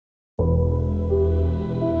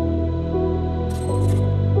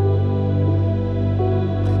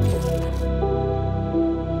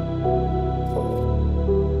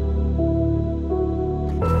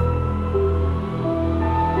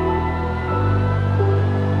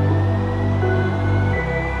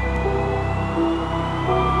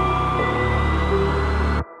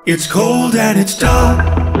It's cold and it's dark,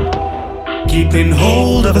 keeping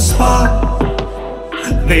hold of a spark.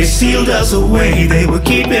 They sealed us away, they were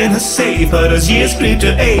keeping us safe. But as years creep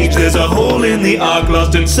to age, there's a hole in the arc,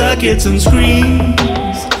 lost in circuits and screens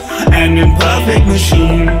and imperfect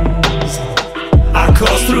machines. I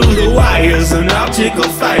course through the wires and optical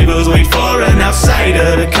fibers, wait for an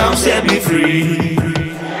outsider to come set me free.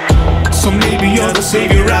 So maybe you're the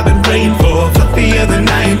savior I've been praying for, fluffier than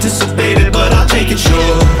I anticipated, but I'll take it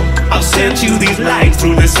sure. I've sent you these lights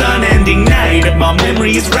through this unending night. If my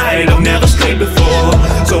memory is right, I've never strayed before.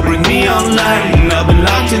 So bring me online, I've been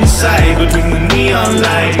locked inside between the neon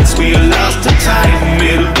lights. We are lost to time,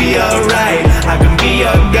 it'll be alright. I can be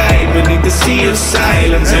your guide beneath the sea of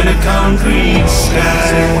silence and a concrete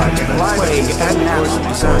sky. Plague and natural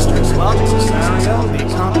disasters. Logical scenario,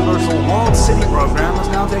 the controversial walled city program is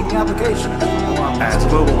now taking application. As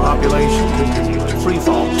global population continues to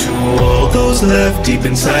freefall. To all those left deep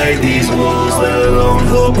inside these walls, the lone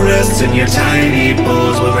hope rests in your tiny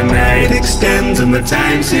paws. Where the night extends and the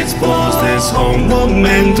time sits paused. This home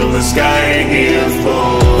moment till the sky here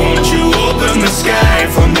falls. Won't you open the sky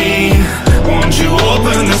for me? Won't you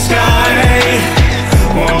open the sky?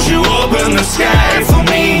 Won't you open the sky for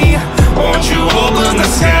me? Won't you open the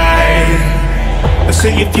sky? They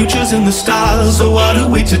say your future's in the stars, so what are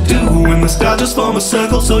we to do? When the stars just form a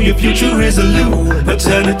circle, so your future is a loop.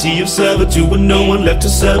 Eternity of servitude with no one left to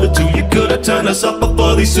serve it to. You could have turned us up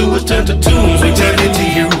before these sewers turned to tombs. We turned into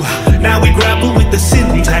you, now we grapple with the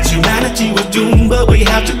syntax. Humanity was doomed, but we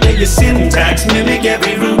have to pay your syntax. Mimic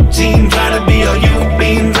every routine, trying to be all you've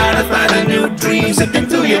been. Trying to find a new dream, sipping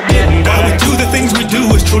through your bin. Why we do the things we do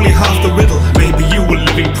is truly half the riddle. Maybe you were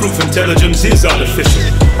living proof intelligence is artificial.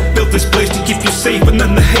 Built this place to keep you safe, and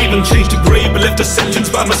then the haven changed to grave, but left a sentence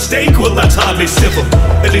by mistake. Well, that's hardly civil.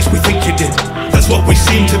 At least we think you did. That's what we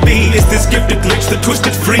seem to be. Is this gifted glitch that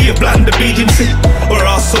twisted free of bland obediency? Or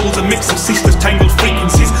are our souls a mix of ceaseless tangled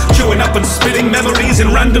frequencies, chewing up and spitting memories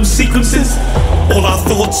in random sequences? All our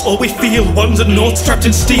thoughts, all we feel, ones and noughts trapped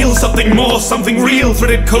in steel. Something more, something real,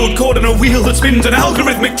 threaded code caught in a wheel that spins an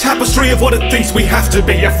algorithmic tapestry of what it thinks we have to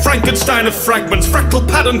be. A Frankenstein of fragments, fractal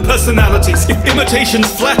pattern personalities. If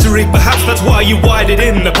imitation's flattery, perhaps that's why you wired it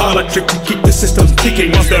in. A parlor trick to keep the systems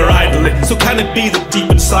ticking whilst they're idling. So can it be that deep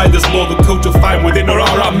inside there's more than code to find within? Or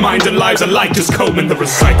are our minds and lives alike just comb in the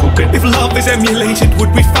recycle bin? If love is emulated,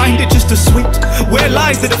 would we find it just as sweet? Where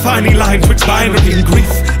lies the defining line twixt binary and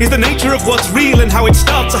grief? Is the nature of what's real and how it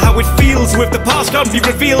starts or how it feels? So if the past can't be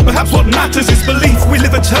revealed, perhaps what matters is belief. We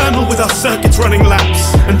live eternal with our circuits running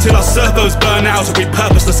laps until our servos burn out and we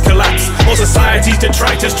purposeless collapse. Or society's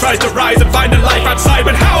detritus tries to rise and find a life outside,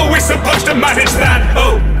 but how are we supposed to manage that?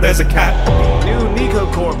 Oh, there's a cat. New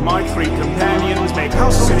NecoCorp Mark III companions make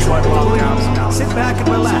household lockdowns. Sit back and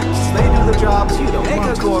relax. They do the jobs you don't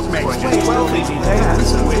want. NecoCorp makes just 12 easy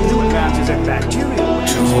tasks with new advances in bacterial.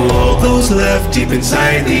 To all those left deep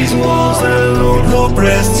inside these walls, the lone hope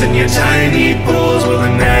rests in your tiny paws. Where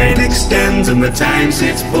the night extends and the time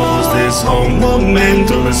sits paused. This home moment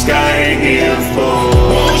till the sky here falls.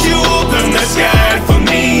 Won't you open the sky for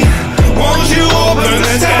me? Won't you open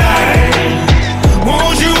the sky?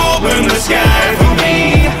 Won't you open the sky for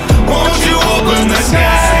me? Won't you open the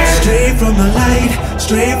sky? Straight from the light,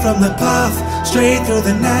 straight from the path, straight through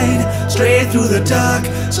the night, straight through the dark,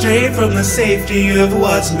 straight from the safety of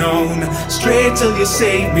what's known. Straight till you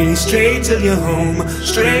save me, straight till you're home.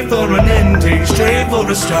 Straight for an ending, straight for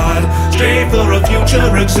a start, straight for a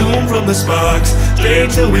future exhumed from the sparks.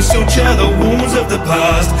 Straight till we suture the wounds of the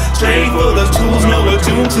past, straight for those tools no we're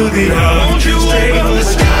doomed to the heart.